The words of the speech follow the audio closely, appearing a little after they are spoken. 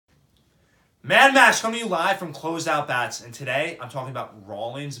Mad Match coming to you live from Closeout Bats, and today I'm talking about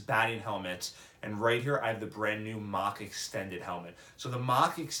Rawlings batting helmets. And right here I have the brand new Mach Extended helmet. So the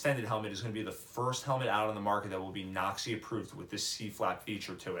Mach Extended helmet is going to be the first helmet out on the market that will be NOXI approved with this C-flap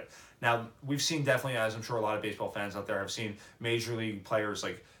feature to it. Now we've seen definitely, as I'm sure a lot of baseball fans out there have seen, major league players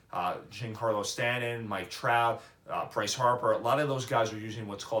like Giancarlo Stanton, Mike Trout, Bryce Harper. A lot of those guys are using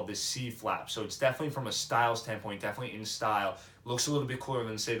what's called this C-flap. So it's definitely, from a style standpoint, definitely in style. Looks a little bit cooler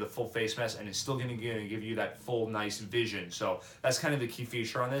than, say, the full face mask, and it's still going to give you that full nice vision. So that's kind of the key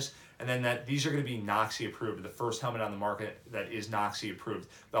feature on this. And then these are going to be NOXI approved. The first helmet on the market that is NOXI approved.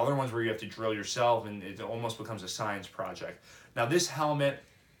 The other ones where you have to drill yourself, and it almost becomes a science project. Now this helmet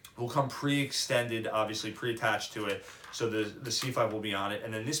will come pre-extended, obviously pre-attached to it, so the C5 will be on it,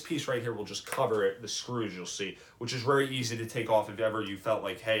 and then this piece right here will just cover it, the screws you'll see, which is very easy to take off if ever you felt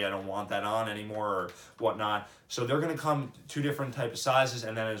like, hey, I don't want that on anymore or whatnot. So they're going to come two different type of sizes,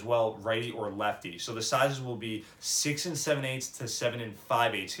 and then as well righty or lefty. So the sizes will be 6 7/8 to 7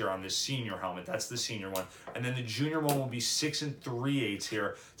 5/8 here on this senior helmet. That's the senior one, and then the junior one will be 6 3/8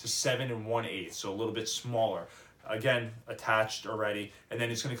 here to 7 1/8, so a little bit smaller. Again, attached already, and then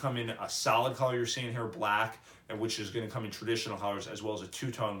it's going to come in a solid color you're seeing here, black, and which is going to come in traditional colors, as well as a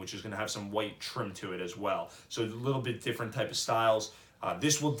two-tone, which is going to have some white trim to it as well. So a little bit different type of styles.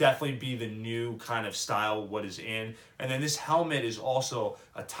 This will definitely be the new kind of style, what is in. And then this helmet is also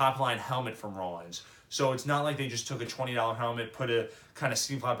a top-line helmet from Rawlings. So it's not like they just took a $20 helmet, put a kind of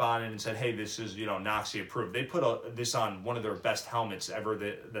C-flap on it, and said, hey, this is, NOXI approved. They put this on one of their best helmets ever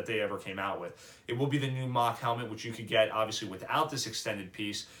that they ever came out with. It will be the new Mach helmet, which you could get, obviously, without this extended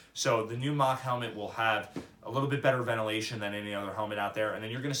piece. So the new Mach helmet will have a little bit better ventilation than any other helmet out there. And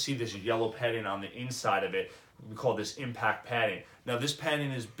then you're going to see this yellow padding on the inside of it. We call this impact padding. Now this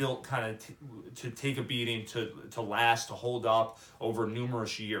padding is built kind of to take a beating, to last, to hold up over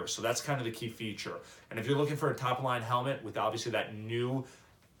numerous years. So that's kind of the key feature. And if you're looking for a top line helmet with obviously that new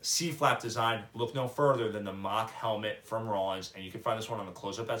C-flap design, look no further than the Mach helmet from Rawlings. And you can find this one on the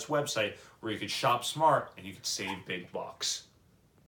Closeout Bats website, where you could shop smart and you could save big bucks.